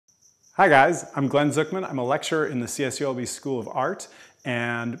Hi guys, I'm Glenn Zuckman. I'm a lecturer in the CSULB School of Art,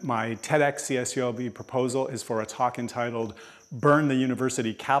 and my TEDxCSULB proposal is for a talk entitled Burn the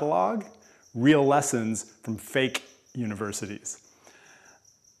University Catalog, Real Lessons from Fake Universities.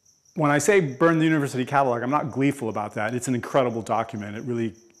 When I say burn the university catalog, I'm not gleeful about that. It's an incredible document. It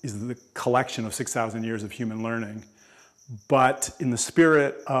really is the collection of 6,000 years of human learning. But in the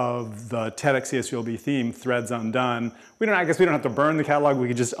spirit of the TEDxCSULB theme, Threads Undone, I guess we don't have to burn the catalog, we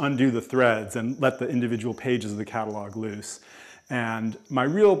could just undo the threads and let the individual pages of the catalog loose. And my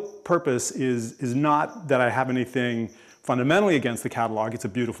real purpose is not that I have anything fundamentally against the catalog, it's a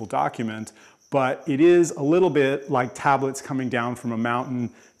beautiful document, but it is a little bit like tablets coming down from a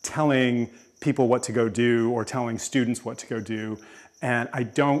mountain telling people what to go do or telling students what to go do. And I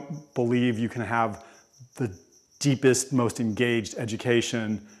don't believe you can have the deepest, most engaged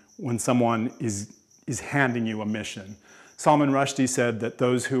education when someone is handing you a mission. Salman Rushdie said that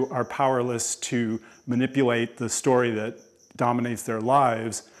those who are powerless to manipulate the story that dominates their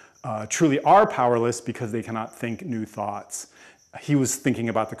lives truly are powerless because they cannot think new thoughts. He was thinking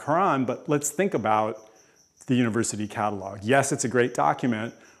about the Quran, but let's think about the university catalog. Yes, it's a great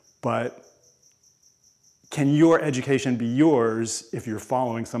document, but can your education be yours if you're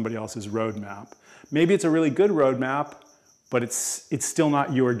following somebody else's roadmap? Maybe it's a really good roadmap, but it's still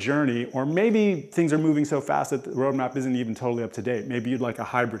not your journey. Or maybe things are moving so fast that the roadmap isn't even totally up to date. Maybe you'd like a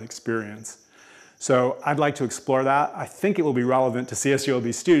hybrid experience. So I'd like to explore that. I think it will be relevant to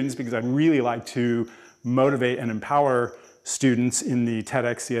CSULB students because I'd really like to motivate and empower students in the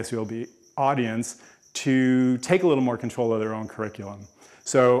TEDxCSULB audience to take a little more control of their own curriculum.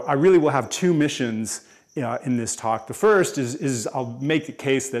 So I really will have two missions in this talk. The first is I'll make the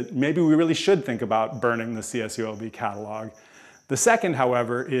case that maybe we really should think about burning the CSULB catalog. The second,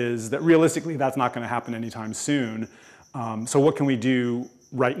 however, is that realistically that's not going to happen anytime soon. So what can we do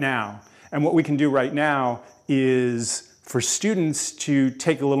right now? And what we can do right now is for students to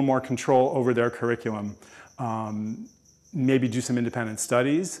take a little more control over their curriculum. Maybe do some independent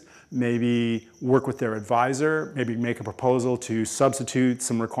studies, maybe work with their advisor, maybe make a proposal to substitute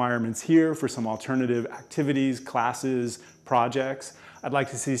some requirements here for some alternative activities, classes, projects. I'd like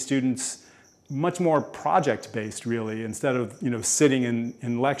to see students much more project-based, really, instead of sitting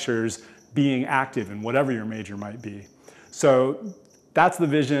in lectures, being active in whatever your major might be. So that's the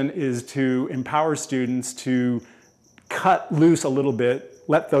vision, is to empower students to cut loose a little bit,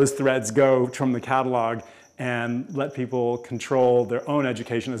 let those threads go from the catalog, and let people control their own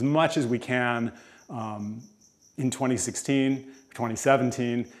education as much as we can in 2016,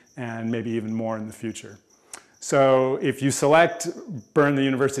 2017, and maybe even more in the future. So if you select Burn the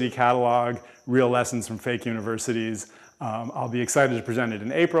University Catalog, Real Lessons from Fake Universities, I'll be excited to present it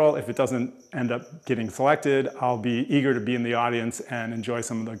in April. If it doesn't end up getting selected, I'll be eager to be in the audience and enjoy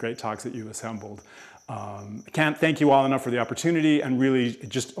some of the great talks that you assembled. I can't thank you all enough for the opportunity and really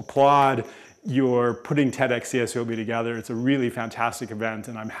just applaud your putting TEDxCSULB together. It's a really fantastic event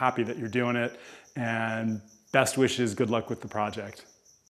and I'm happy that you're doing it, and best wishes, good luck with the project.